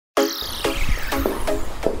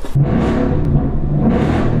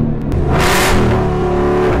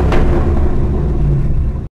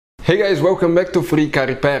Hey guys, welcome back to Free Car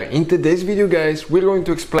Repair. In today's video guys, we're going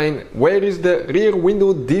to explain where is the rear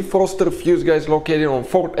window defroster fuse guys located on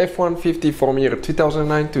Ford F-150 from year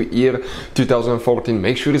 2009 to year 2014.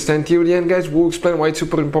 Make sure to stay until the end guys. We'll explain why it's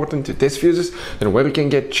super important to test fuses and where you can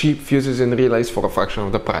get cheap fuses and relays for a fraction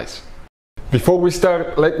of the price. Before we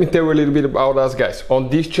start, let me tell you a little bit about us guys. On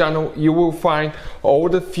this channel you will find all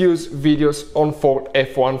the fuse videos on Ford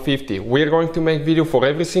F-150. We're going to make video for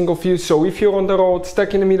every single fuse, so if you're on the road,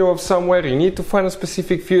 stuck in the middle of somewhere, you need to find a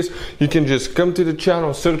specific fuse, you can just come to the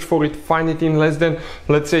channel, search for it, find it in less than,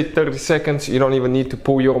 let's say, 30 seconds. You don't even need to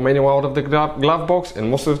pull your manual out of the glove box,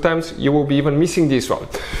 and most of the times you will be even missing this one.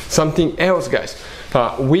 Something else guys,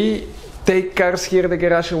 we take cars here at the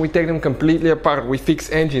garage and we take them completely apart. We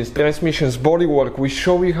fix engines, transmissions, bodywork. We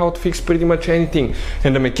show you how to fix pretty much anything.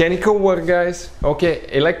 And the mechanical work guys, okay,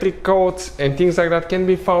 electric codes and things like that can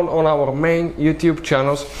be found on our main YouTube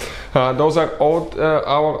channels. Those are all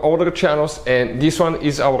our older channels, and this one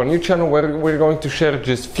is our new channel where we're going to share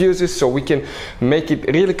just fuses so we can make it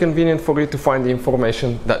really convenient for you to find the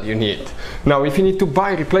information that you need. Now if you need to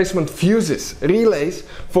buy replacement fuses, relays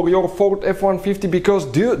for your Ford F-150, because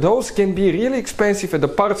those can be really expensive at the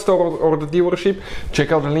parts store or the dealership,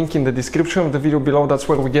 check out the link in the description of the video below. That's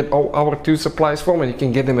where we get all our tool supplies from, and you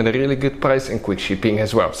can get them at a really good price and quick shipping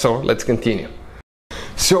as well. So let's continue.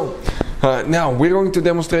 So now we're going to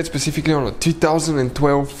demonstrate specifically on a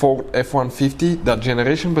 2012 Ford F-150, that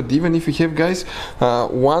generation, but even if you have guys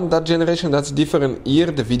that generation that's different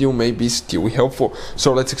year, the video may be still helpful.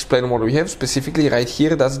 So let's explain what we have specifically right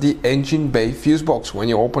here. That's the engine bay fuse box. When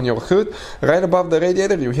you open your hood, right above the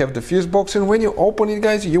radiator you have the fuse box, and when you open it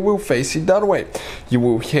guys, you will face it that way. You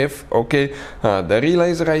will have the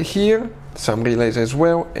relays right here, some relays as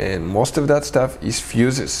well, and most of that stuff is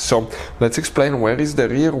fuses. So let's explain where is the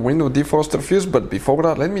rear window defroster fuse, but before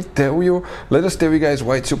that let us tell you guys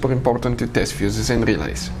why it's super important to test fuses and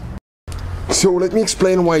relays. So let me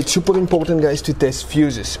explain why it's super important guys to test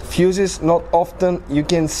fuses. Fuses, not often you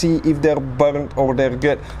can see if they're burnt or they're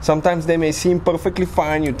good. Sometimes they may seem perfectly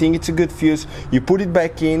fine, you think it's a good fuse, you put it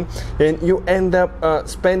back in, and you end up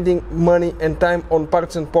spending money and time on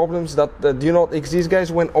parts and problems that do not exist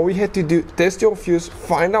guys, when all you had to do, test your fuse,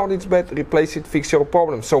 find out it's bad, replace it, fix your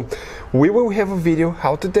problem. So we will have a video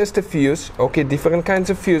how to test a fuse, okay, different kinds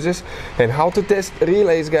of fuses, and how to test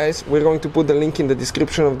relays guys. We're going to put the link in the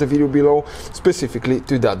description of the video below specifically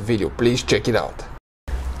to that video. Please check it out.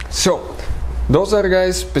 So those are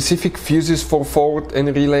guys specific fuses for Ford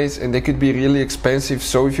and relays, and they could be really expensive.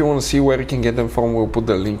 So if you want to see where you can get them from, we'll put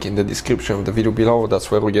the link in the description of the video below.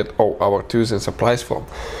 That's where we get all our tools and supplies from.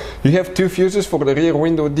 You have two fuses for the rear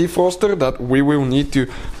window defroster that we will need to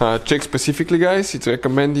check specifically guys. It's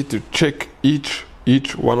recommended to check each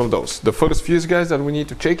one of those. The first fuse guys that we need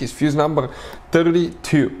to check is fuse number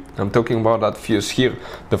 32. I'm talking about that fuse here,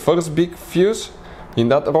 the first big fuse in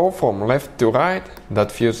that row from left to right,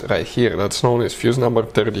 that fuse right here, that's known as fuse number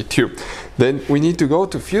 32. Then we need to go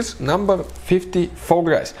to fuse number 54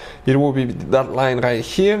 guys. It will be that line right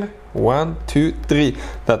here, 1, 2, 3,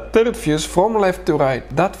 that third fuse from left to right,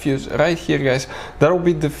 that fuse right here guys, that will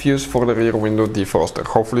be the fuse for the rear window defroster.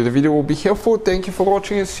 Hopefully the video will be helpful. Thank you for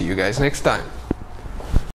watching and see you guys next time.